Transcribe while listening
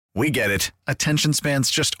We get it. Attention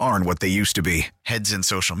spans just aren't what they used to be. Heads in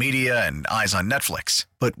social media and eyes on Netflix.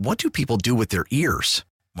 But what do people do with their ears?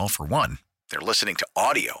 Well, for one, they're listening to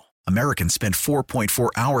audio. Americans spend 4.4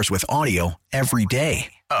 hours with audio every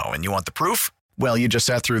day. Oh, and you want the proof? Well, you just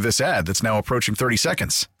sat through this ad that's now approaching 30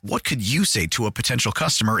 seconds. What could you say to a potential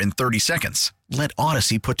customer in 30 seconds? Let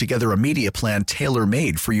Odyssey put together a media plan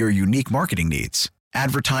tailor-made for your unique marketing needs.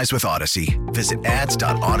 Advertise with Odyssey. Visit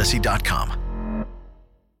ads.odyssey.com.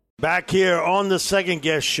 Back here on the Second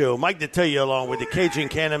Guest Show, Mike Detillier along with the Cajun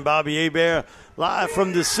Cannon, Bobby Hebert, live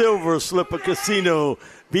from the Silver Slipper Casino,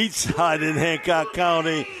 beachside in Hancock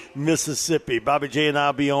County, Mississippi. Bobby J and I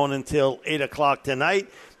will be on until 8 o'clock tonight.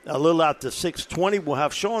 A little after 6:20, we'll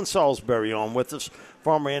have Sean Salisbury on with us,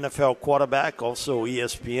 former NFL quarterback, also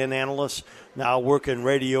ESPN analyst, now working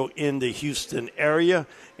radio in the Houston area.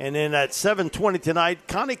 And then at 7:20 tonight,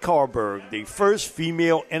 Connie Carberg, the first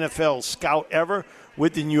female NFL scout ever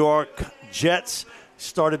with the New York Jets,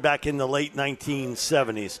 started back in the late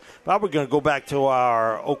 1970s. But we're going to go back to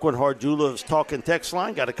our Oakland Hard Jewelers talking text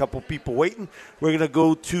line. Got a couple people waiting. We're going to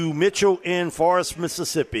go to Mitchell in Forest,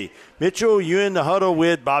 Mississippi. Mitchell, you in the huddle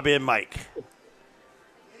with Bobby and Mike.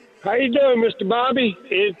 How you doing, Mr. Bobby?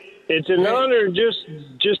 It's an honor just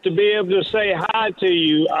to be able to say hi to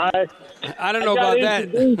you. I don't know about that.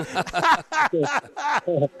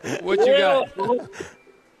 What you got?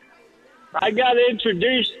 I got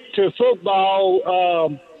introduced to football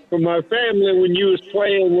from my family when you was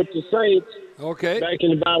playing with the Saints. Okay. Back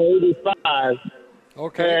in about 85.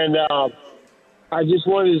 Okay. And I just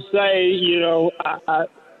wanted to say,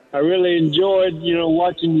 I really enjoyed,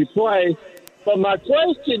 watching you play. But my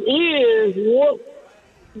question is,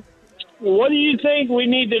 what do you think we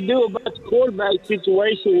need to do about the quarterback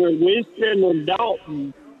situation with Winston and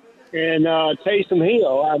Dalton and Taysom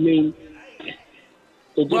Hill? I mean,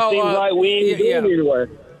 it just seems like we ain't doing anywhere.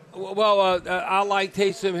 Well, I like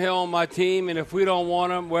Taysom Hill on my team, and if we don't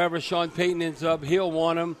want him, wherever Sean Payton ends up, he'll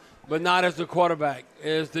want him, but not as a quarterback.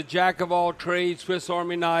 As the jack of all trades, Swiss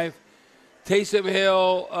Army knife. Taysom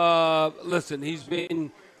Hill, listen, he's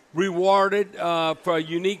been rewarded for a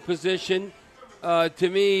unique position. To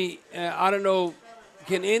me, I don't know,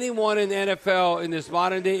 can anyone in the NFL in this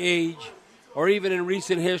modern day age or even in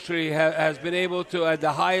recent history has been able to, at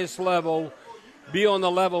the highest level, be on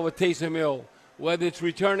the level with Taysom Hill, whether it's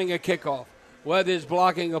returning a kickoff, whether it's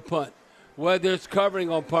blocking a punt, whether it's covering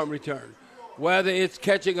on punt return, whether it's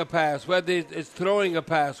catching a pass, whether it's throwing a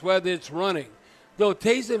pass, whether it's running. Though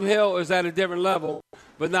Taysom Hill is at a different level,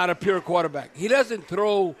 but not a pure quarterback. He doesn't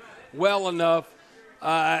throw well enough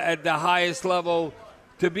at the highest level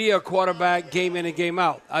to be a quarterback game in and game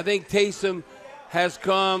out. I think Taysom has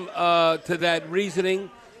come to that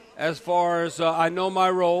reasoning as far as I know my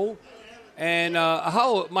role. And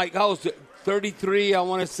Mike, how is it? 33, I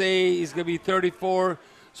want to say he's going to be 34.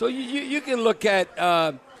 So you can look at,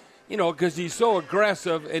 because he's so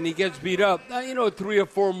aggressive and he gets beat up, 3 or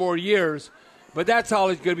 4 more years. But that's how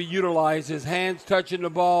he's going to be utilized, his hands touching the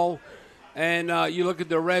ball. And you look at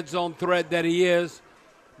the red zone threat that he is.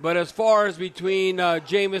 But as far as between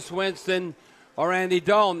Jameis Winston or Andy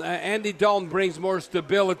Dalton brings more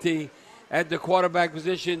stability at the quarterback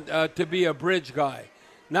position to be a bridge guy.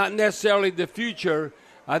 Not necessarily the future.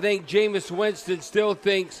 I think Jameis Winston still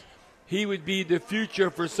thinks he would be the future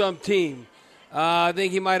for some team. I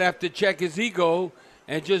think he might have to check his ego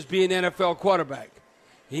and just be an NFL quarterback.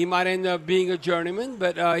 He might end up being a journeyman,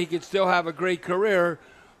 but he could still have a great career,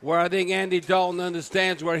 where I think Andy Dalton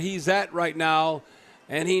understands where he's at right now,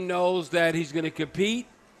 and he knows that he's going to compete,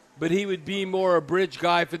 but he would be more a bridge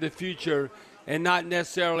guy for the future and not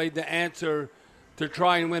necessarily the answer to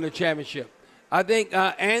try and win a championship. I think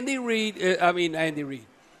Andy Reid.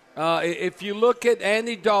 If you look at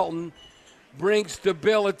Andy Dalton, brings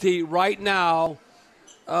stability right now,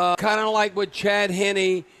 kind of like with Chad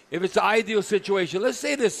Henne. If it's an ideal situation, let's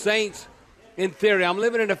say the Saints, in theory, I'm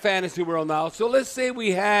living in a fantasy world now, so let's say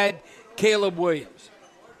we had Caleb Williams,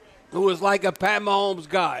 who was like a Pat Mahomes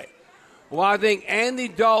guy. Well, I think Andy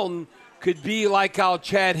Dalton could be like how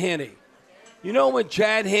Chad Henne. When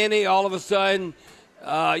Chad Henne all of a sudden –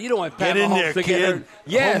 you don't want Pat Mahomes to get hurt.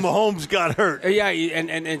 Yes. Mahomes got hurt. Yeah,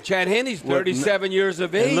 and Chad Henne's 37 years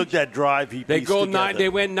of age. And look at that drive he pieced together. They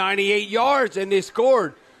went 98 yards, and they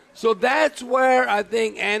scored. So that's where I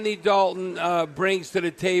think Andy Dalton brings to the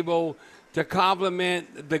table to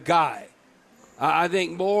complement the guy. I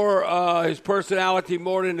think more his personality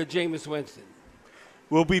more than the Jameis Winston.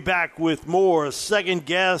 We'll be back with more Second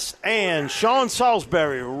Guest and Sean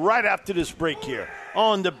Salisbury right after this break here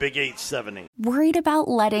on the Big 870. Worried about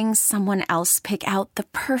letting someone else pick out the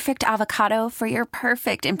perfect avocado for your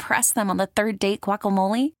perfect impress them on the third date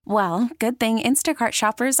guacamole? Well, good thing Instacart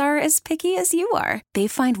shoppers are as picky as you are. They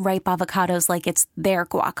find ripe avocados like it's their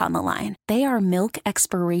guac on the line. They are milk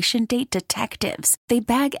expiration date detectives. They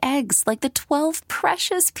bag eggs like the 12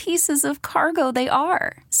 precious pieces of cargo they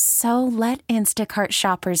are. So let Instacart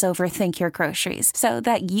shoppers overthink your groceries so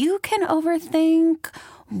that you can overthink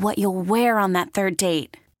what you'll wear on that third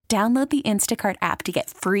date. Download the Instacart app to get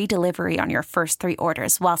free delivery on your first 3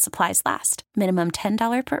 orders while supplies last. Minimum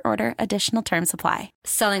 $10 per order. Additional terms apply.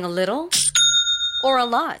 Selling a little or a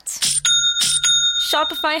lot?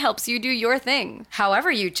 Shopify helps you do your thing,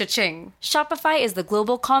 however you cha-ching. Shopify is the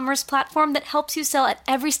global commerce platform that helps you sell at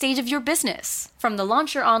every stage of your business. From the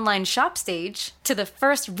launch your online shop stage, to the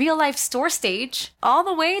first real-life store stage, all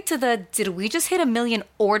the way to the did we just hit 1 million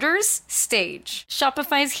orders stage.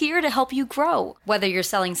 Shopify's here to help you grow. Whether you're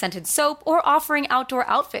selling scented soap or offering outdoor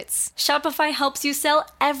outfits, Shopify helps you sell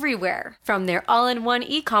everywhere. From their all-in-one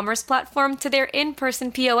e-commerce platform to their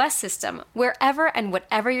in-person POS system, wherever and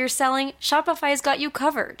whatever you're selling, Shopify's got you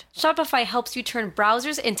covered. Shopify helps you turn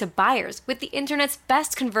browsers into buyers with the internet's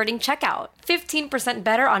best converting checkout. 15%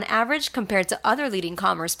 better on average compared to other leading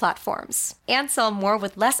commerce platforms. And sell more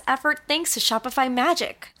with less effort thanks to Shopify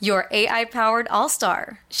Magic, your AI-powered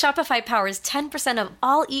all-star. Shopify powers 10% of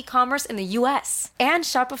all e-commerce in the U.S. And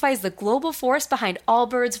Shopify is the global force behind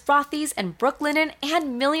Allbirds, Rothy's, and Brooklinen,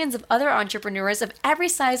 and millions of other entrepreneurs of every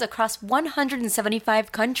size across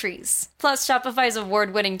 175 countries. Plus, Shopify's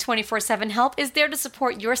award-winning 24/7 help is there to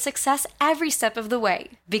support your success every step of the way.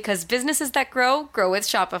 Because businesses that grow, grow with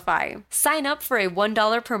Shopify. Sign up for a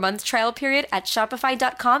 $1 per month trial period at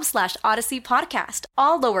shopify.com/Odyssey Podcast,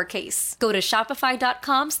 all lowercase. Go to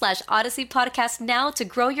shopify.com/Odyssey Podcast now to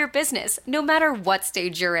grow your business, no matter what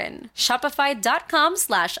stage you're in.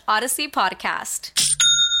 Shopify.com/Odyssey Podcast.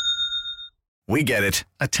 We get it.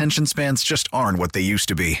 Attention spans just aren't what they used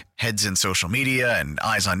to be. Heads in social media and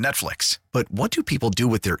eyes on Netflix. But what do people do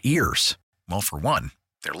with their ears? Well, for one,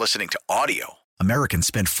 they're listening to audio. Americans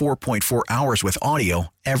spend 4.4 hours with audio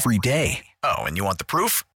every day. Oh, and you want the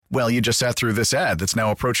proof? Well, you just sat through this ad that's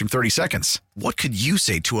now approaching 30 seconds. What could you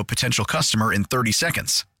say to a potential customer in 30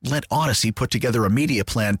 seconds? Let Odyssey put together a media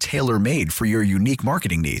plan tailor-made for your unique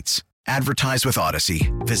marketing needs. Advertise with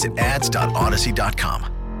Odyssey. Visit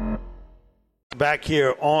ads.odyssey.com. Back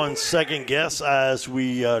here on Second Guess as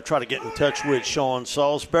we try to get in touch with Sean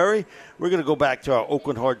Salisbury. We're going to go back to our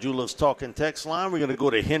Oakland Heart Jewelers talking text line. We're going to go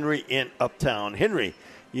to Henry in Uptown. Henry,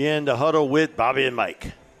 you're in the huddle with Bobby and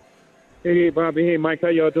Mike. Hey, Bobby. Hey, Mike. How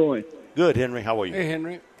y'all doing? Good, Henry. How are you? Hey,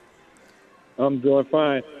 Henry. I'm doing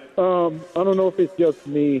fine. I don't know if it's just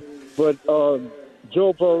me, but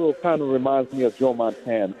Joe Burrow kind of reminds me of Joe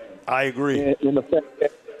Montana. I agree. In the fact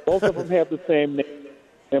that both of them have the same name,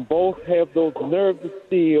 and both have those nerves of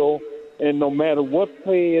steel, and no matter what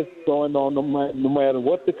play is going on, no matter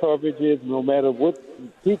what the coverage is, no matter what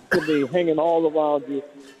people can be hanging all around you,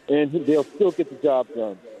 and they'll still get the job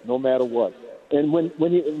done, no matter what. And when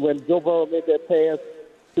Joe Burrow made that pass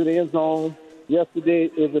to the end zone yesterday,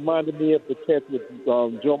 it reminded me of the catch with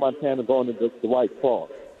Joe Montana going to the White Claw.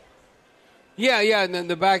 Yeah, and then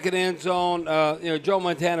the back of the end zone, Joe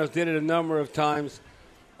Montana did it a number of times.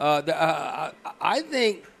 I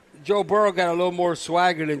think Joe Burrow got a little more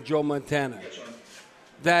swagger than Joe Montana.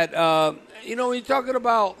 That, when you're talking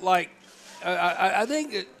about, I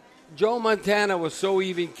think Joe Montana was so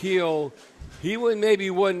even-keeled, he was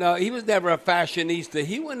never a fashionista.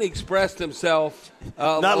 He wouldn't express himself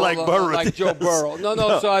not like Burrow. Like Joe Burrow.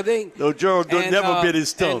 No. So I think. No, Joe never bit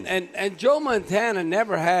his tongue. And Joe Montana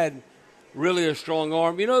never had really a strong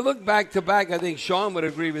arm. Look back to back. I think Sean would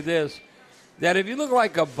agree with this. That if you look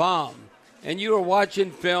like a bomb and you were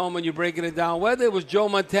watching film and you're breaking it down, whether it was Joe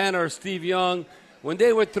Montana or Steve Young, when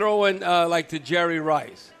they were throwing like to Jerry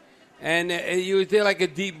Rice, and you would think like a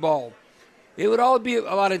deep ball, it would all be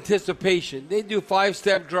about anticipation. They do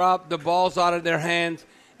 5-step drop, the ball's out of their hands,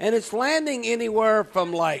 and it's landing anywhere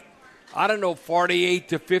from 48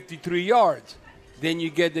 to 53 yards. Then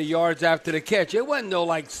you get the yards after the catch. It wasn't no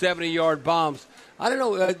 70-yard bombs. I don't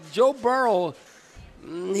know. Joe Burrow,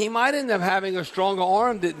 he might end up having a stronger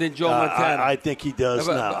arm than Joe Montana. I think he does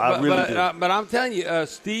now. I really do. But I'm telling you,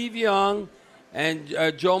 Steve Young and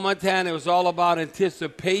Joe Montana, it was all about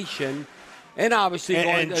anticipation. And obviously,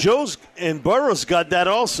 and Burrow's got that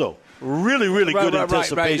also. Really good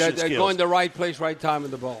anticipation skills. Going the right place, right time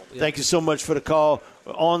in the ball. Yeah. Thank you so much for the call.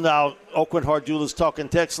 on our Oakland Heart Jewelers Talking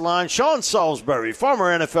Text line, Sean Salisbury,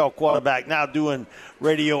 former NFL quarterback, now doing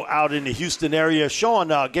radio out in the Houston area. Sean,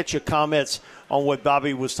 get your comments on what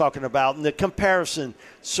Bobby was talking about. And the comparison,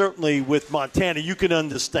 certainly with Montana, you can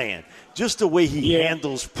understand. Just the way he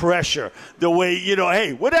handles pressure, the way,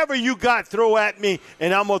 hey, whatever you got, throw at me,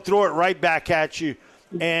 and I'm going to throw it right back at you.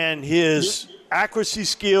 And his accuracy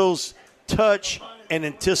skills, touch, and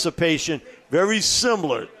anticipation, very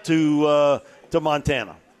similar to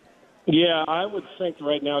Montana. Yeah, I would think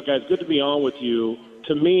right now, guys, good to be on with you.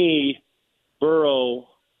 To me, Burrow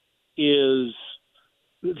is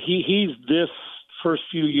he's this first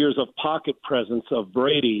few years of pocket presence of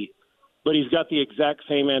Brady, but he's got the exact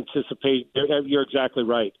same anticipation. You're exactly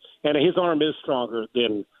right. And his arm is stronger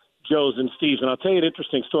than Joe's and Steve's. And I'll tell you an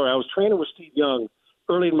interesting story. I was training with Steve Young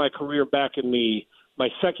early in my career back in my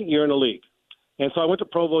second year in the league. And so I went to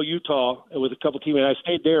Provo, Utah with a couple teammates. I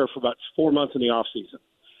stayed there for about 4 months in the off season.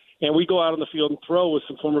 And we go out on the field and throw with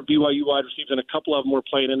some former BYU wide receivers, and a couple of them were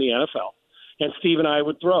playing in the NFL. And Steve and I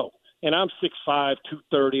would throw. And I'm 6'5",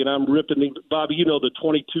 230, and I'm ripping Bobby, the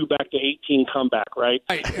 22 back to 18 comeback, right?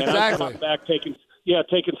 Exactly. And I'm coming back taking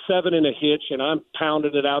 7 in a hitch, and I'm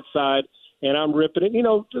pounding it outside, and I'm ripping it.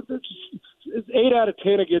 8 out of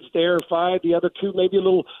 10 against air, 5. The other 2, maybe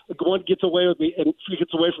one gets away with me, and 3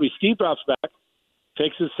 gets away from me. Steve drops back,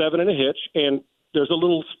 takes his 7 in a hitch, and there's a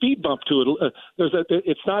little speed bump to it.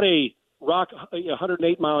 It's not a rock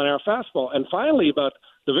 108-mile-an-hour fastball. And finally, about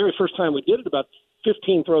the very first time we did it, about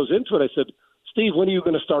 15 throws into it, I said, Steve, when are you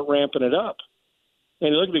going to start ramping it up?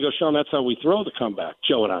 And he looked at me and goes, Sean, that's how we throw the comeback,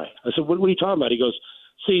 Joe and I. I said, what are you talking about? He goes,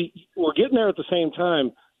 see, we're getting there at the same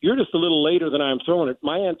time. You're just a little later than I'm throwing it.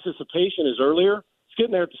 My anticipation is earlier. It's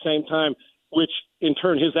getting there at the same time, which in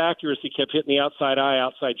turn his accuracy kept hitting the outside eye,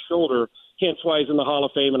 outside shoulder, hence why he's in the Hall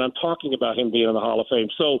of Fame, and I'm talking about him being in the Hall of Fame.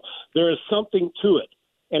 So there is something to it.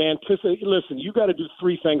 And listen, you got to do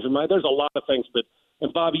 3 things in mind. There's a lot of things,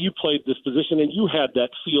 and Bobby, you played this position, and you had that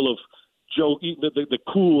feel of Joe, the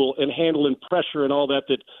cool and handling pressure and all that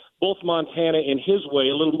both Montana in his way,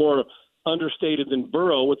 a little more understated than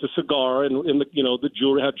Burrow with the cigar and the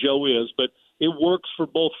jewelry, how Joe is, but it works for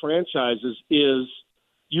both franchises. Is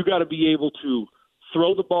you got to be able to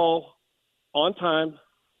throw the ball on time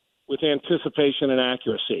with anticipation and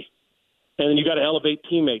accuracy, and then you got to elevate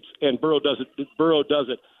teammates. And Burrow does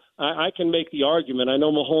it. I can make the argument. I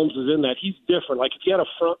know Mahomes is in that. He's different. Like if you had a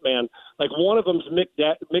front man, like one of them's Mick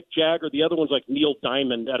Jagger, the other one's like Neil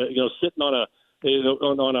Diamond, sitting on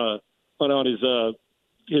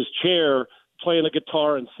his chair playing the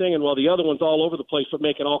guitar and singing, while the other one's all over the place but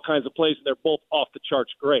making all kinds of plays, and they're both off the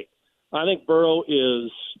charts great. I think Burrow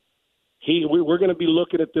is we're going to be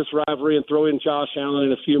looking at this rivalry and throw in Josh Allen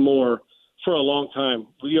and a few more for a long time.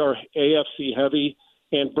 We are AFC heavy,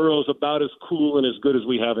 and Burrow's about as cool and as good as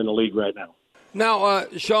we have in the league right now. Now,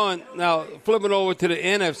 Sean, flipping over to the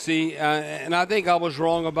NFC, and I think I was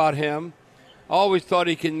wrong about him. I always thought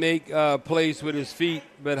he can make plays with his feet,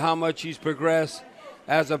 but how much he's progressed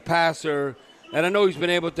as a passer, and I know he's been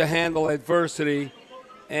able to handle adversity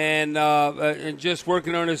and just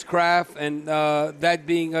working on his craft, and that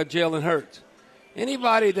being Jalen Hurts.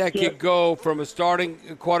 Anybody that could go from a starting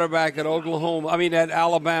quarterback at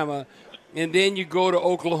Alabama, and then you go to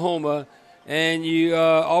Oklahoma, and you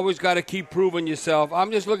always got to keep proving yourself.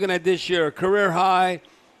 I'm just looking at this year, career high.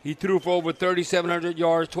 He threw for over 3,700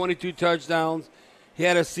 yards, 22 touchdowns. He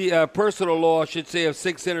had a personal low, I should say, of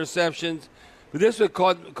 6 interceptions. But this one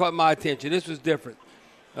caught my attention. This was different.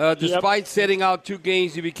 Despite sitting out 2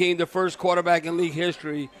 games, he became the first quarterback in league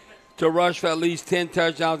history to rush for at least 10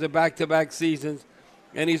 touchdowns in back-to-back seasons.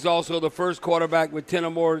 And he's also the first quarterback with 10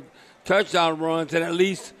 or more touchdown runs and at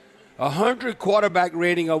least 100 quarterback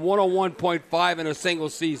rating of 101.5 in a single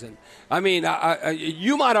season. I mean,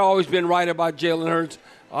 you might have always been right about Jalen Hurts.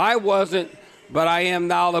 I wasn't, but I am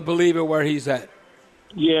now the believer where he's at.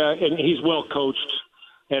 Yeah, and he's well coached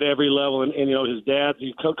at every level. And his dad,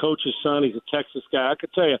 he coached his son. He's a Texas guy. I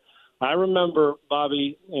could tell you, I remember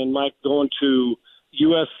Bobby and Mike going to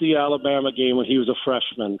USC-Alabama game when he was a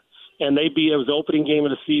freshman. And it was the opening game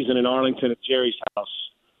of the season in Arlington at Jerry's house.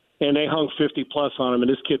 And they hung 50-plus on him. And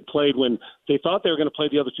this kid played when they thought they were going to play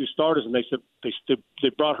the other 2 starters, and they said they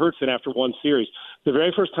brought Hurts in after 1 series. The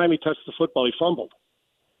very first time he touched the football, he fumbled.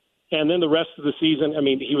 And then the rest of the season,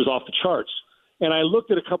 he was off the charts. And I looked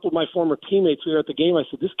at a couple of my former teammates who were at the game. I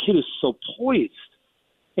said, this kid is so poised.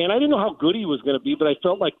 And I didn't know how good he was going to be, but I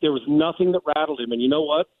felt like there was nothing that rattled him. And you know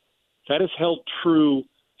what? That has held true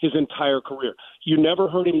his entire career. You never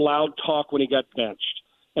heard him loud talk when he got benched.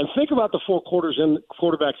 And think about the 4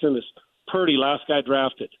 quarterbacks in this. Purdy, last guy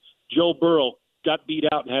drafted. Joe Burrow got beat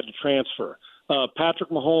out and had to transfer. Patrick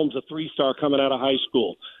Mahomes, a 3-star coming out of high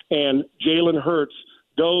school, and Jalen Hurts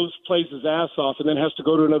goes, plays his ass off, and then has to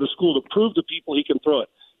go to another school to prove to people he can throw it.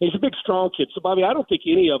 And he's a big, strong kid. So, Bobby, I don't think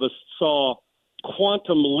any of us saw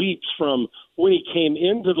quantum leaps from when he came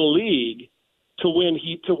into the league to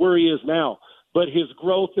where he is now. But his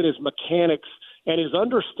growth and his mechanics and his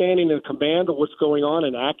understanding and command of what's going on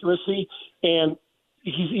and accuracy, and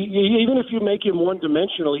even if you make him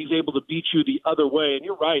one-dimensional, he's able to beat you the other way. And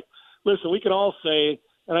you're right. Listen, we can all say,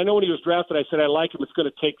 and I know when he was drafted, I said I like him. It's going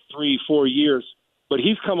to take 3-4 years. But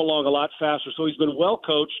he's come along a lot faster. So he's been well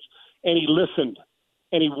coached, and he listened,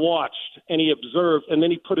 and he watched, and he observed, and then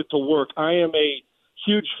he put it to work. I am a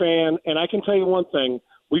huge fan, and I can tell you one thing.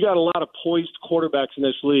 We got a lot of poised quarterbacks in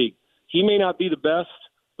this league. He may not be the best,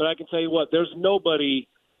 but I can tell you what, there's nobody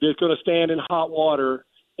that's going to stand in hot water,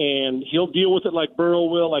 and he'll deal with it like Burrow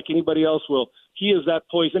will, like anybody else will. He is that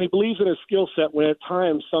poised, and he believes in his skill set when at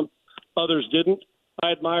times some others didn't.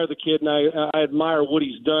 I admire the kid, and I admire what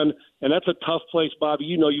he's done, and that's a tough place, Bobby.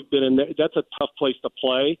 You know you've been in there. That's a tough place to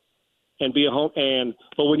play and be at home.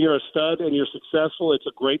 But when you're a stud and you're successful, it's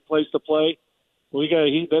a great place to play. Well, he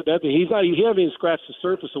hasn't even scratched the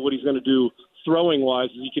surface of what he's going to do throwing-wise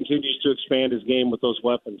as he continues to expand his game with those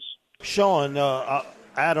weapons. Sean, I'll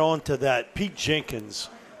add on to that. Pete Jenkins,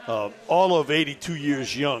 all of 82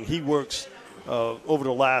 years young, he works over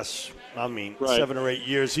the last, 7 or 8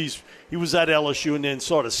 years. He was at LSU and then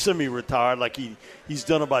sort of semi-retired, like he's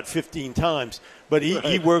done about 15 times. But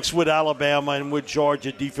he works with Alabama and with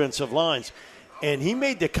Georgia defensive lines. And he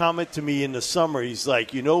made the comment to me in the summer. He's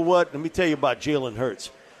like, you know what? Let me tell you about Jalen Hurts.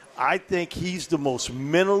 I think he's the most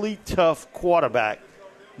mentally tough quarterback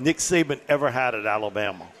Nick Saban ever had at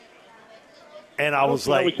Alabama. And I was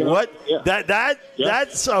like, what? Yeah.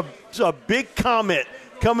 That's a big comment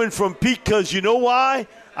coming from Pete, because you know why?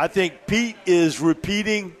 I think Pete is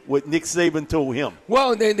repeating what Nick Saban told him.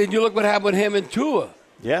 Well, then you look what happened with him and Tua.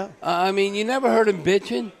 Yeah. You never heard him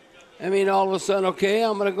bitching. All of a sudden, okay,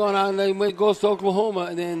 I'm going to go on and goes to Oklahoma,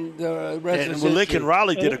 and then the rest of the Lincoln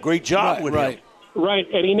Riley did a great job with him. Right,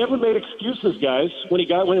 and he never made excuses, guys, when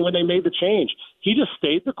they made the change. He just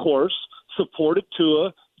stayed the course, supported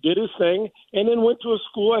Tua, did his thing, and then went to a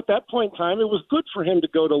school. At that point in time, it was good for him to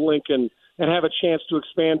go to Lincoln and have a chance to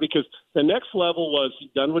expand, because the next level was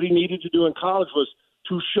he'd done what he needed to do in college, was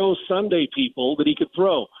to show Sunday people that he could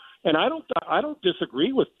throw. And I don't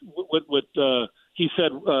disagree with what he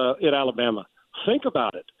said at Alabama. Think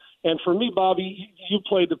about it. And for me, Bobby, you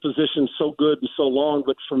played the position so good and so long,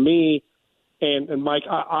 but for me and Mike,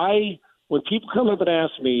 when people come up and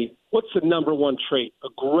ask me, what's the number one trait a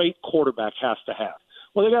great quarterback has to have?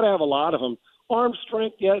 Well, they got to have a lot of them. Arm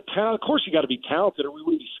strength, yeah, talent. Of course, you got to be talented, or we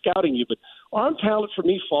wouldn't be scouting you. But arm talent for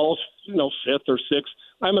me falls, fifth or sixth.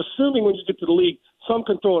 I'm assuming when you get to the league, some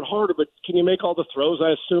can throw it harder, but can you make all the throws?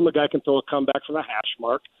 I assume a guy can throw a comeback from the hash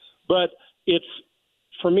mark. But it's,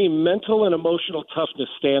 for me, mental and emotional toughness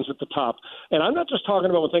stands at the top. And I'm not just talking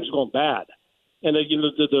about when things are going bad, and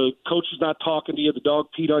the coach is not talking to you, the dog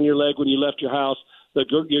peed on your leg when you left your house, the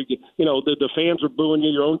fans are booing you,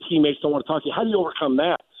 your own teammates don't want to talk to you. How do you overcome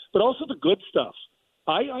that? But also the good stuff.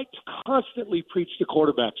 I constantly preach to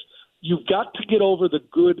quarterbacks, you've got to get over the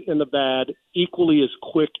good and the bad equally as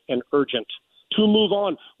quick and urgent to move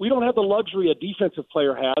on. We don't have the luxury a defensive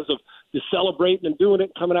player has of celebrating and doing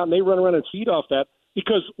it, coming out, and they run around and feed off that,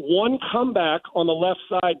 because one comeback on the left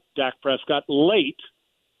side, Dak Prescott, late,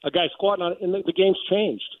 a guy squatting on it, and the game's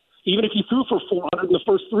changed. Even if he threw for 400 in the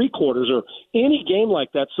first three quarters or any game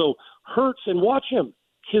like that. So Hurts, and watch him.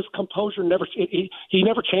 His composure he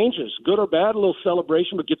never changes, good or bad, a little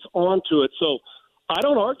celebration, but gets on to it. So I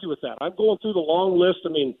don't argue with that. I'm going through the long list.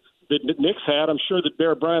 That Nick's had. I'm sure that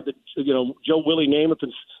Bear Bryant, Joe Willie Namath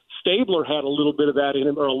and Stabler had a little bit of that in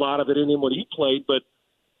him, or a lot of it in him when he played. But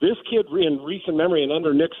this kid, in recent memory and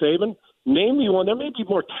under Nick Saban, name me one. There may be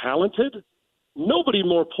more talented. Nobody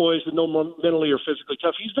more poised and no more mentally or physically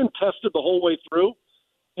tough. He's been tested the whole way through,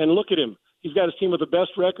 and look at him. He's got his team with the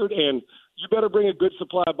best record, and you better bring a good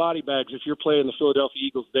supply of body bags if you're playing the Philadelphia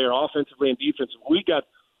Eagles there, offensively and defensively. We got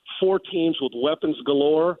 4 teams with weapons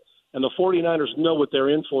galore, and the 49ers know what they're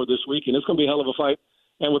in for this week, and it's going to be a hell of a fight.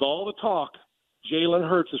 And with all the talk, Jalen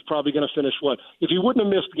Hurts is probably going to finish what? If he wouldn't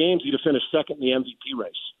have missed games, he'd have finished second in the MVP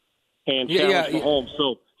race and challenged Mahomes.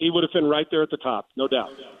 So he would have been right there at the top, no doubt.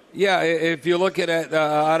 Yeah, if you look at it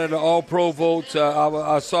out of the All-Pro votes,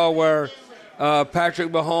 I saw where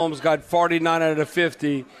Patrick Mahomes got 49 out of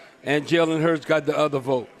 50, and Jalen Hurts got the other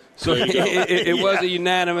vote. So it wasn't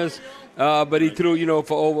unanimous. but he threw,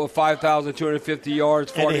 for over 5,250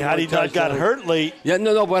 yards. And had he not got hurt late. Yeah,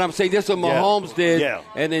 no, but I'm saying this is what Mahomes did. Yeah.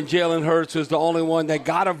 And then Jalen Hurts was the only one that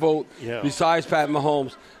got a vote besides Pat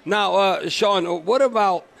Mahomes. Now, Sean, what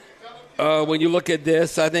about when you look at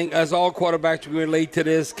this? I think as all quarterbacks we relate to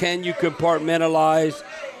this, can you compartmentalize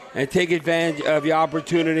and take advantage of your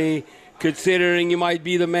opportunity, considering you might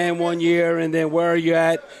be the man 1 year and then where are you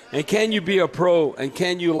at? And can you be a pro and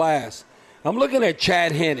can you last? I'm looking at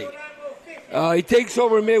Chad Henne. He takes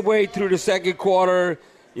over midway through the second quarter.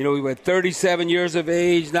 He was 37 years of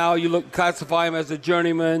age. Now you classify him as a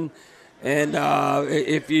journeyman. And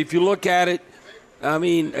if you look at it, I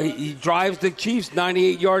mean, he drives the Chiefs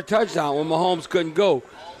 98-yard touchdown when Mahomes couldn't go.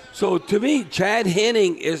 So to me, Chad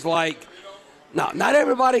Henne is like, not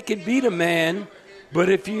everybody can beat a man, but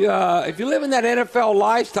if you live in that NFL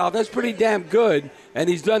lifestyle, that's pretty damn good. And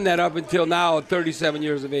he's done that up until now at 37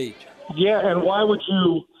 years of age. Yeah, and why would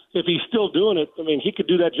you, if he's still doing it, I mean, he could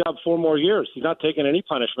do that job 4 more years. He's not taking any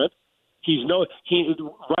punishment.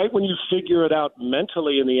 Right when you figure it out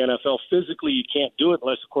mentally in the NFL, physically you can't do it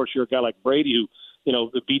unless, of course, you're a guy like Brady who,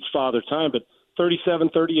 beats father time. But 37,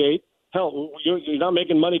 38, hell, you're not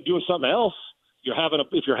making money doing something else. If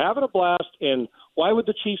you're having a blast, and why would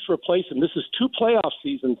the Chiefs replace him? This is 2 playoff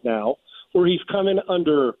seasons now where he's come in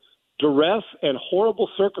under duress and horrible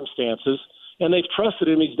circumstances, and they've trusted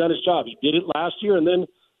him. He's done his job. He did it last year, and then,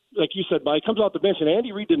 like you said, he comes off the bench, and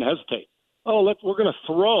Andy Reid didn't hesitate. We're going to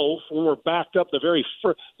throw when we're backed up the very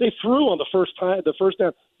first. They threw on the first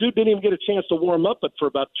down. Dude didn't even get a chance to warm up for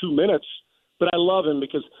about 2 minutes. But I love him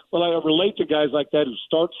because, I relate to guys like that who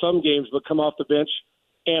start some games but come off the bench.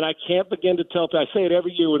 And I can't begin to tell. I say it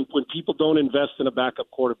every year when people don't invest in a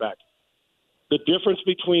backup quarterback. The difference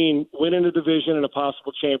between winning a division and a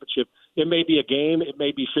possible championship, it may be a game, it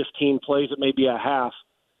may be 15 plays, it may be a half,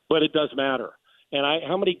 but it does matter. And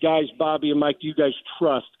how many guys, Bobby and Mike, do you guys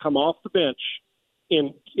trust come off the bench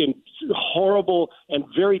in horrible and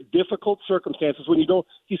very difficult circumstances when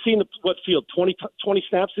you've seen what field, 20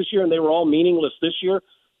 snaps this year, and they were all meaningless this year,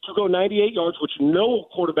 to go 98 yards, which no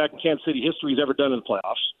quarterback in Kansas City history has ever done in the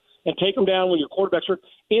playoffs, and take them down when your quarterback's hurt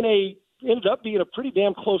ended up being a pretty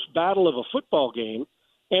damn close battle of a football game,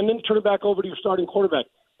 and then turn it back over to your starting quarterback.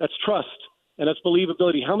 That's trust, and that's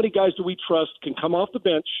believability. How many guys do we trust can come off the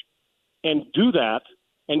bench and do that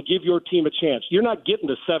and give your team a chance? You're not getting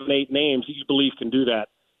to 7, 8 names that you believe can do that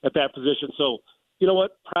at that position. So, you know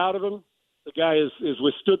what? Proud of him. The guy has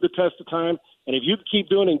withstood the test of time. And if you keep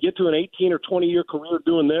doing it and get to an 18 or 20-year career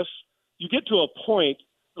doing this, you get to a point,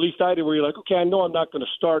 at least I did, where you're like, okay, I know I'm not going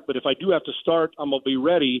to start, but if I do have to start, I'm going to be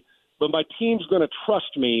ready. But my team's going to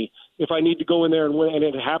trust me if I need to go in there and win. And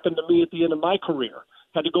it happened to me at the end of my career.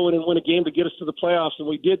 Had to go in and win a game to get us to the playoffs, and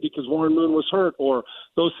we did because Warren Moon was hurt or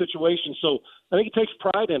those situations. So I think it takes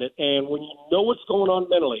pride in it. And when you know what's going on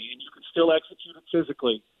mentally and you can still execute it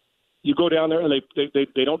physically, you go down there and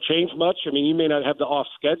they don't change much. I mean, you may not have the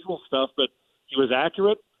off-schedule stuff, but he was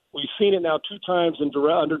accurate. We've seen it now 2 times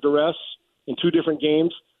under duress in 2 different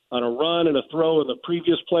games, on a run and a throw in the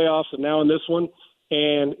previous playoffs and now in this one.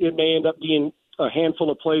 And it may end up being a handful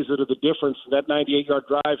of plays that are the difference, that 98-yard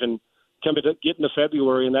drive, and get into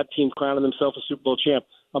February, and that team's crowning themselves a Super Bowl champ.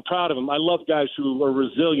 I'm proud of them. I love guys who are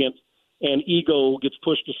resilient and ego gets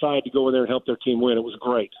pushed aside to go in there and help their team win. It was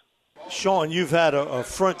great. Sean, you've had a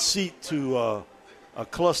front seat to a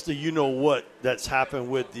cluster you-know-what that's happened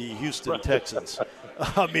with the Houston Texans.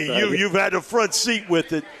 I mean, you've had a front seat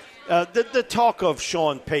with it. The talk of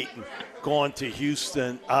Sean Payton going to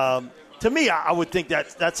Houston, to me, I would think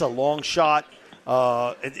that's a long shot.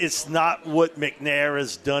 It's not what McNair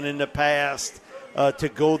has done in the past to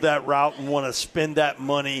go that route and want to spend that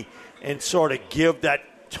money and sort of give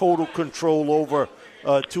that total control over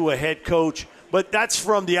to a head coach. But that's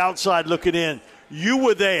from the outside looking in. You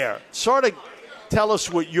were there. Sort of tell us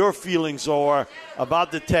what your feelings are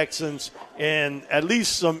about the Texans and at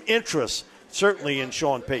least some interest, certainly, in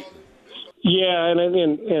Sean Payton. Yeah,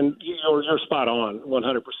 and you're spot on,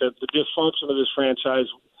 100%. The dysfunction of this franchise,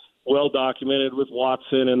 well documented with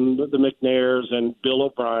Watson and the McNairs and Bill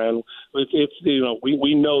O'Brien. It's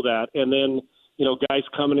we know that. And then guys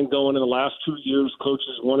coming and going in the last 2 years,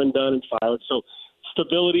 coaches one and done and fired. So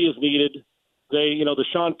stability is needed. The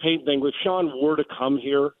Sean Payton thing. If Sean were to come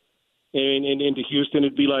here and into Houston,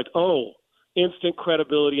 it'd be like, instant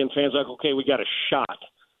credibility, and fans like, okay, we got a shot.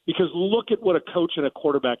 Because look at what a coach and a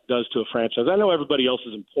quarterback does to a franchise. I know everybody else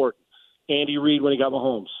is important. Andy Reid when he got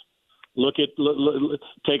Mahomes.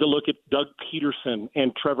 Take a look at Doug Peterson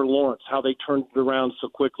and Trevor Lawrence, how they turned it around so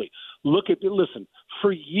quickly. Listen,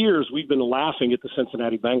 for years we've been laughing at the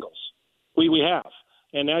Cincinnati Bengals. We have.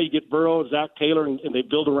 And now you get Burrow, Zach Taylor, and they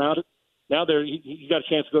build around it. Now he got a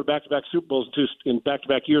chance to go to back-to-back Super Bowls in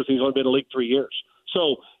back-to-back years, and he's only been in the league 3 years.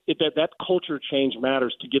 So that culture change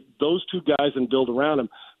matters to get those two guys and build around them.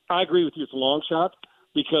 I agree with you. It's a long shot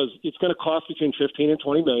because it's going to cost between $15 and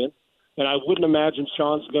 $20 million, and I wouldn't imagine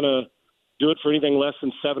Sean's going to do it for anything less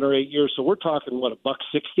than 7 or 8 years. So we're talking,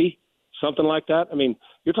 $1.60, something like that? I mean,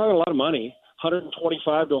 you're talking a lot of money,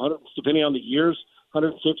 125 to 100, depending on the years,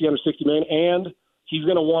 150, 160 million, and he's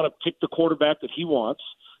going to want to pick the quarterback that he wants.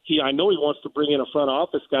 I know he wants to bring in a front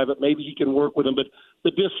office guy, but maybe he can work with him. But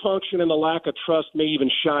the dysfunction and the lack of trust may even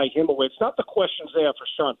shy him away. It's not the questions they have for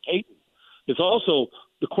Sean Payton. It's also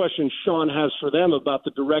the questions Sean has for them about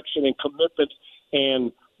the direction and commitment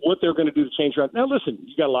and what they're going to do to change around. Now, listen,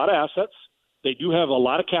 you got a lot of assets. They do have a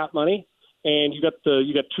lot of cap money, and you got 2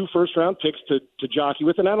 first-round picks to jockey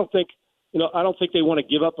with. And I don't think they want to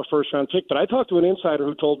give up a first-round pick. But I talked to an insider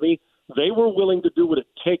who told me they were willing to do what it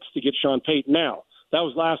takes to get Sean Payton. Now, that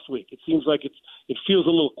was last week. It seems like it feels a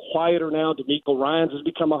little quieter now. DeMeco Ryans has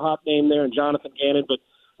become a hot name there, and Jonathan Gannon. But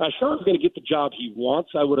Sean's going to get the job he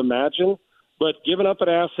wants, I would imagine. But giving up an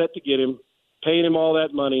asset to get him, paying him all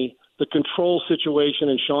that money, the control situation,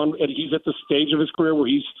 and Sean, and he's at the stage of his career where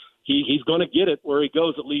he's going to get it where he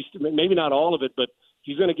goes, at least. Maybe not all of it, but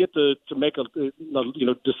he's going to get to make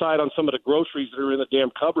decide on some of the groceries that are in the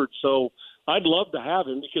damn cupboard. So I'd love to have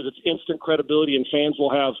him because it's instant credibility and fans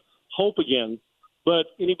will have hope again. But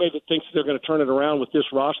anybody that thinks they're going to turn it around with this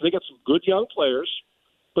roster, they got some good young players,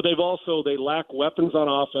 but they lack weapons on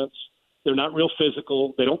offense. They're not real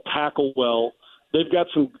physical. They don't tackle well. They've got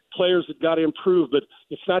some players that got to improve, but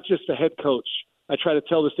it's not just the head coach. I try to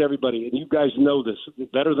tell this to everybody, and you guys know this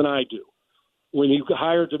better than I do. When you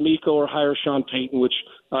hire DeMeco or hire Sean Payton, which,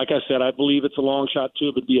 like I said, I believe it's a long shot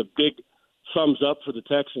too, but be a big thumbs up for the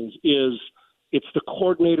Texans, it's the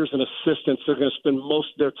coordinators and assistants that are going to spend most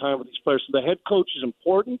of their time with these players. So the head coach is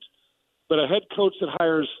important, but a head coach that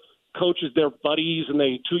hires coaches, their buddies, and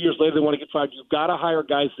 2 years later they want to get fired, you've got to hire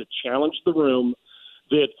guys that challenge the room,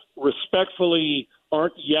 that respectfully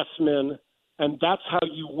aren't yes men, and that's how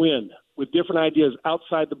you win, with different ideas,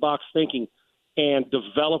 outside the box thinking, and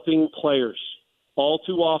developing players. All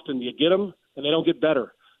too often you get them, and they don't get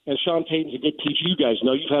better. And Sean Payton's a good teacher. You guys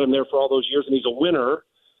know. You've had him there for all those years, and he's a winner.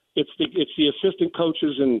 It's the assistant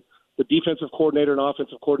coaches and the defensive coordinator and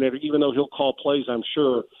offensive coordinator, even though he'll call plays, I'm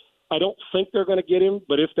sure. I don't think they're going to get him,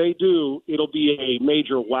 but if they do, it'll be a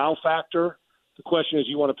major wow factor. The question is,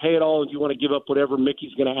 you want to pay it all, and you want to give up whatever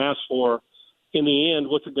Mickey's going to ask for? In the end,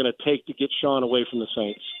 what's it going to take to get Sean away from the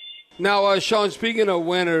Saints? Now, Sean, speaking of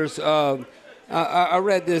winners, I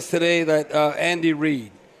read this today that Andy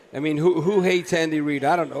Reid, I mean, who hates Andy Reid?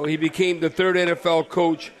 I don't know. He became the 3rd NFL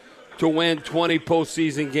coach to win 20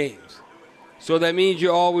 postseason games. So that means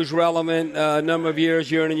you're always relevant a number of years,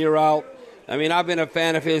 year in and year out. I mean, I've been a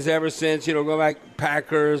fan of his ever since, go back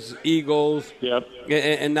Packers, Eagles, yep.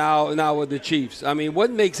 and now with the Chiefs. I mean, what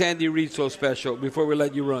makes Andy Reid so special before we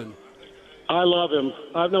let you run? I love him.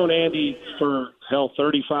 I've known Andy for,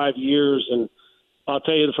 35 years, and I'll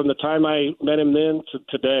tell you, from the time I met him then to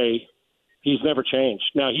today, he's never changed.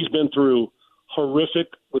 Now, he's been through horrific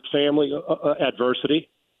with family adversity.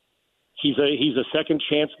 He's a second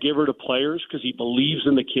chance giver to players because he believes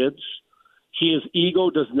in the kids. His ego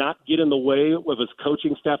does not get in the way of his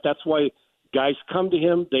coaching staff. That's why guys come to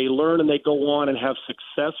him, they learn, and they go on and have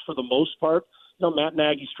success for the most part. Matt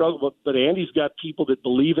Nagy struggled, but Andy's got people that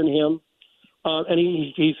believe in him, and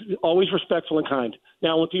he's always respectful and kind.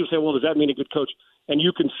 Now, when people say, well, does that mean a good coach? And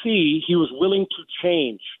you can see he was willing to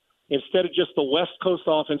change. Instead of just the West Coast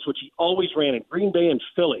offense, which he always ran in Green Bay and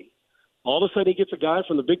Philly, all of a sudden he gets a guy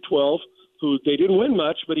from the Big 12 who they didn't win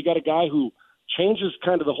much, but he got a guy who changes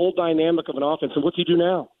kind of the whole dynamic of an offense. And what's he do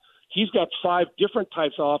now? He's got 5 different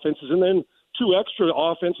types of offenses and then 2 extra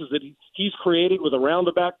offenses that he's created with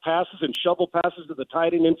around-the-back passes and shovel passes to the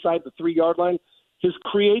tight end inside the 3-yard line. His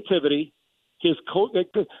creativity,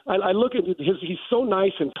 I look at he's so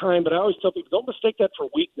nice and kind, but I always tell people, don't mistake that for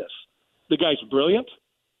weakness. The guy's brilliant.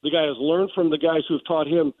 The guy has learned from the guys who have taught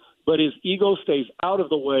him, but his ego stays out of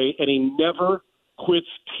the way, and he never quits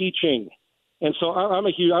teaching. And so I'm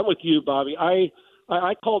with you, Bobby.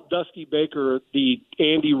 I called Dusty Baker the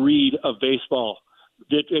Andy Reid of baseball.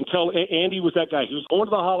 Until Andy was that guy. He was going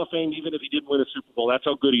to the Hall of Fame even if he didn't win a Super Bowl. That's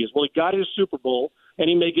how good he is. Well, he got his Super Bowl, and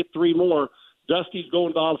he may get 3 more. Dusty's going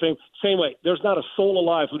to the Hall of Fame. Same way. There's not a soul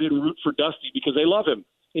alive who didn't root for Dusty because they love him.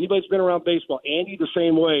 Anybody's been around baseball. Andy the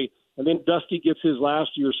same way. And then Dusty gets his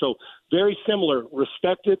last year. So very similar.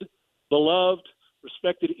 Respected, beloved,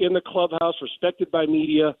 respected in the clubhouse, respected by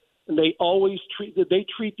media. And they always treat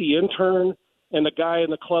the intern and the guy in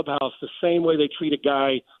the clubhouse the same way they treat a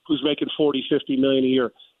guy who's making $40, $50 million a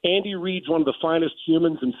year. Andy Reid's one of the finest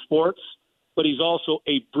humans in sports, but he's also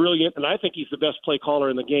a brilliant, and I think he's the best play caller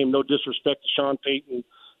in the game. No disrespect to Sean Payton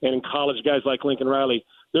and in college guys like Lincoln Riley.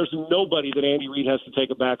 There's nobody that Andy Reid has to take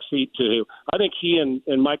a back seat to. I think he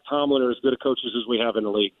and Mike Tomlin are as good a coaches as we have in the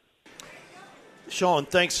league. Sean,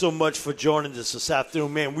 thanks so much for joining us this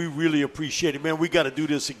afternoon, man. We really appreciate it, man. We got to do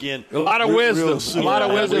this again. A lot of wisdom. Soon, a lot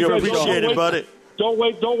of wisdom. We appreciate it, buddy. Don't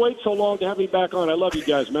wait so long to have me back on. I love you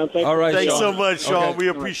guys, man. Thanks so much, Sean. Okay. We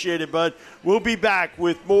appreciate it, bud. We'll be back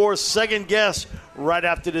with more Second Guess right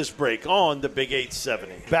after this break on the Big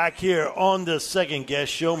 870. Back here on the Second Guess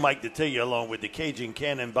Show, Mike Detillier along with the Cajun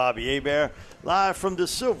Cannon, Bobby Hebert, live from the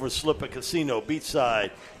Silver Slipper Casino,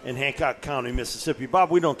 beachside in Hancock County, Mississippi.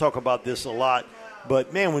 Bob, we don't talk about this a lot,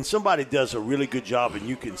 but, man, when somebody does a really good job and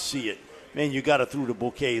you can see it, man, you got to throw the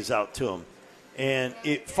bouquets out to them. And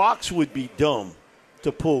Fox would be dumb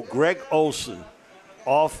to pull Greg Olsen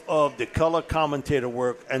off of the color commentator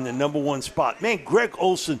work and the number one spot. Man, Greg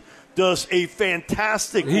Olsen does a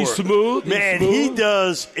fantastic work. He's smooth. Man, he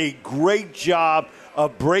does a great job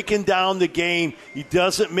of breaking down the game. He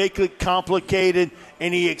doesn't make it complicated,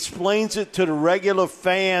 and he explains it to the regular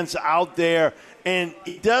fans out there. And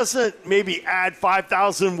he doesn't maybe add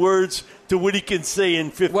 5,000 words to what he can say in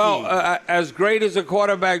 15. Well, as great as a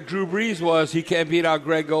quarterback Drew Brees was, he can't beat out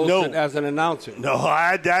Greg Olsen as an announcer. No,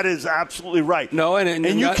 that is absolutely right. No,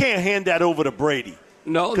 and you can't hand that over to Brady.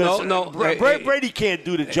 No. Brady can't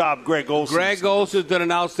do the job Greg Olsen. Greg Olsen's done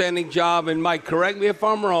an outstanding job, and Mike, correct me if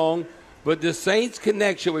I'm wrong, but the Saints'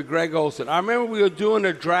 connection with Greg Olsen. I remember we were doing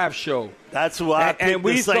a draft show. That's why I picked and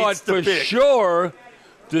we the Saints thought for pick. sure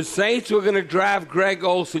the Saints were going to draft Greg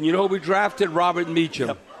Olsen. You know, we drafted Robert Meacham.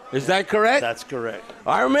 Yep. Is that correct? That's correct.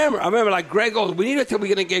 I remember like Greg Olsen. We needed to,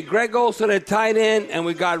 we're going to get Greg Olsen at tight end, and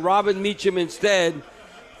we got Robert Meacham instead.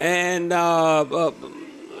 And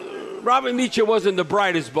Robert Meacham wasn't the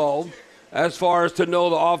brightest bulb as far as to know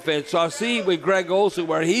the offense. So I see with Greg Olsen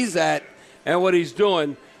where he's at and what he's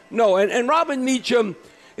doing. No, and Robert Meacham,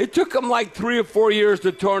 it took him like 3 or 4 years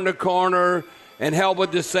to turn the corner and help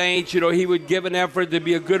with the Saints. You know, he would give an effort to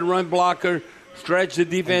be a good run blocker, stretch the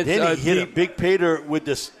defense. And then he hit a big payter with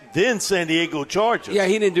the then San Diego Chargers. Yeah,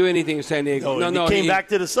 he didn't do anything in San Diego. No, he came back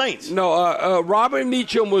to the Saints. No, Robert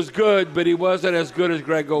Meacham was good, but he wasn't as good as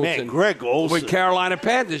Greg Olsen. Man, Greg Olsen. With Carolina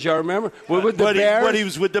Panthers, y'all remember? With the Bears. But he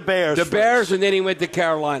was with the Bears. The Bears, and then he went to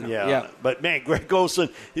Carolina. Yeah. But, man, Greg Olsen,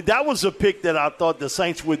 that was a pick that I thought the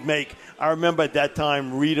Saints would make. I remember at that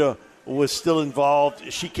time Rita was still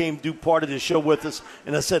involved. She came do part of the show with us,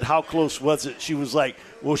 and I said, how close was it? She was like,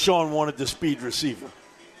 well, Sean wanted the speed receiver.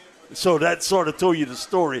 So that sort of told you the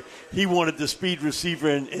story. He wanted the speed receiver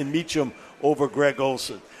in Meacham over Greg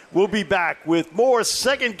Olsen. We'll be back with more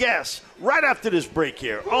Second Guess right after this break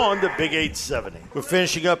here on the Big 870. We're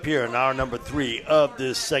finishing up here in hour number 3 of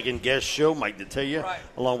this Second Guess show. Mike Detillier,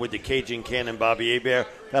 along with the Cajun Cannon, Bobby Hebert.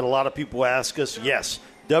 Had a lot of people ask us, yes,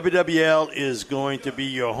 WWL is going to be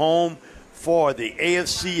your home for the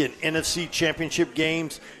AFC and NFC championship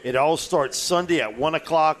games. It all starts Sunday at 1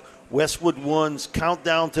 o'clock. Westwood One's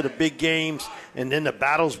countdown to the big games, and then the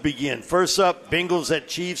battles begin. First up, Bengals at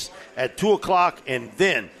Chiefs at 2 o'clock, and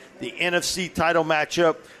then the NFC title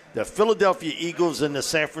matchup, the Philadelphia Eagles and the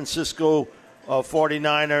San Francisco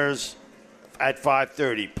 49ers at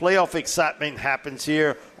 5:30. Playoff excitement happens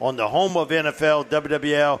here on the home of NFL,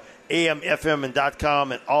 WWL, AM, FM, and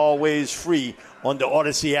 .com, and always free on the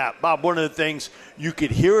Odyssey app. Bob, one of the things, you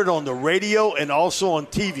could hear it on the radio and also on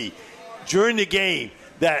TV during the game.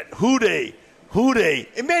 That who they,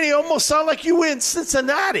 and man, it almost sounded like you were in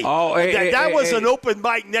Cincinnati. Oh, that was an open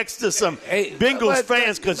mic next to some Bengals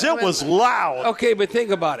fans because it was loud. Okay, but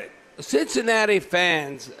think about it. Cincinnati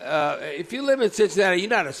fans, if you live in Cincinnati,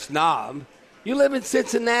 you're not a snob. You live in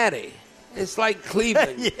Cincinnati. It's like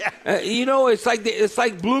Cleveland. It's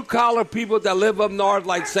like blue collar people that live up north,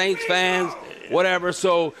 like Saints fans, whatever.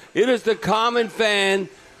 So it is the common fan.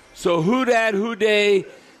 So who they.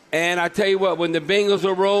 And I tell you what, when the Bengals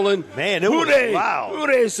are rolling, man, it was loud. Who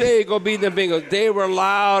they say going to beat the Bengals? They were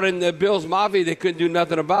loud, and the Bills Mafia, they couldn't do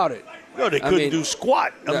nothing about it. No, they couldn't do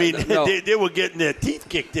squat. They were getting their teeth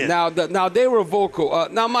kicked in. Now they were vocal.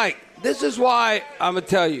 Now, Mike, this is why I'm going to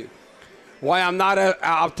tell you why I'm not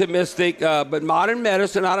optimistic. But modern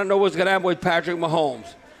medicine, I don't know what's going to happen with Patrick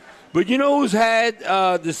Mahomes. But you know who's had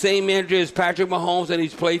the same injury as Patrick Mahomes, and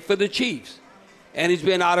he's played for the Chiefs. And he's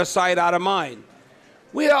been out of sight, out of mind.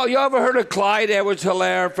 You ever heard of Clyde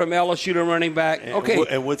Edwards-Helaire from LSU, the running back? Okay.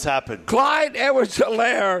 And what's happened? Clyde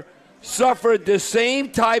Edwards-Helaire suffered the same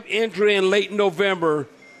type injury in late November,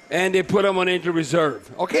 and they put him on injury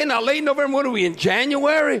reserve. Okay, now late November, what are we, in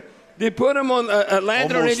January? They put him on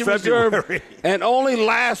Atlanta on injured reserve, and only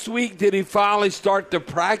last week did he finally start to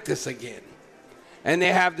practice again. And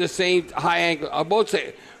they have the same high ankle. I both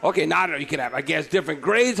say, okay, now you can have, I guess, different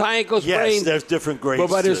grades, high ankle sprain. Yes, there's different grades.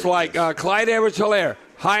 But it's like Clyde Edwards-Helaire,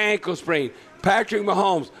 high ankle sprain. Patrick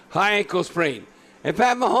Mahomes, high ankle sprain. And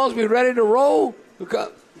Pat Mahomes be ready to roll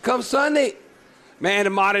come Sunday. Man, the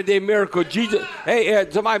modern day miracle. Jesus, hey,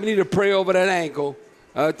 somebody need to pray over that ankle.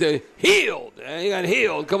 Healed. He got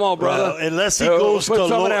healed. Come on, brother. Well, unless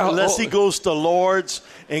he goes to Lord's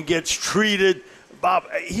and gets treated, Bob,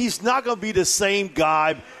 he's not going to be the same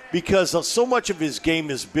guy because so much of his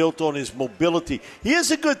game is built on his mobility. He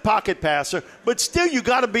is a good pocket passer, but still you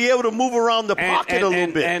got to be able to move around the pocket a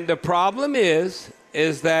little bit. And the problem is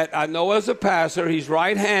that I know as a passer, he's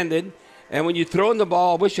right-handed, and when you're throwing the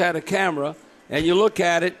ball, I wish I had a camera, and you look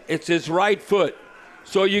at it, it's his right foot.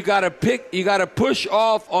 So you got to push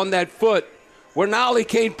off on that foot where now he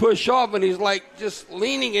can't push off, and he's like just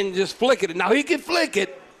leaning and just flicking it. Now he can flick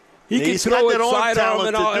it. He can throw it sidearm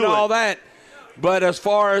and all that. But as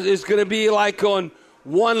far as it's going to be like on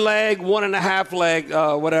one leg, 1.5 leg,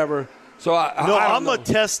 whatever. So I'm going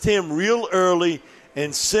to test him real early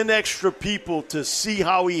and send extra people to see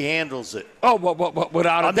how he handles it. Oh,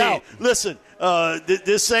 without a doubt. Listen,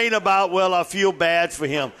 this ain't about, I feel bad for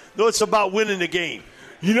him. No, it's about winning the game.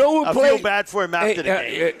 You know who feel bad for him after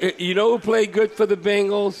the game. You know who played good for the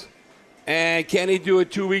Bengals? And can he do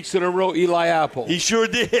it 2 weeks in a row? Eli Apple. He sure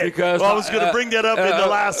did. Because I was going to bring that up in the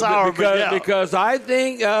last hour. Because I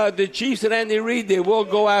think the Chiefs and Andy Reid, they will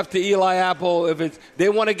go after Eli Apple if they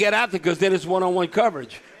want to get after, because then it's one-on-one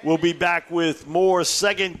coverage. We'll be back with more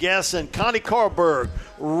Second Guess and Connie Carberg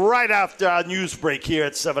right after our news break here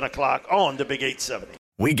at 7 o'clock on the Big 870.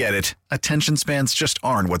 We get it. Attention spans just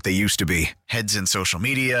aren't what they used to be. Heads in social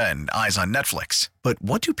media and eyes on Netflix. But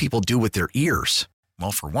what do people do with their ears?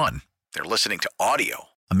 Well, for one, they're listening to audio.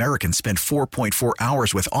 Americans spend 4.4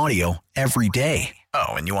 hours with audio every day. Oh,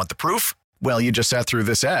 and you want the proof? Well, you just sat through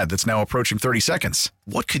this ad that's now approaching 30 seconds.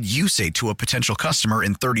 What could you say to a potential customer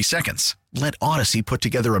in 30 seconds? Let Odyssey put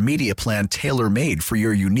together a media plan tailor-made for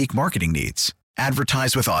your unique marketing needs.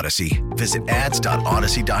 Advertise with Odyssey. Visit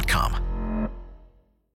ads.odyssey.com.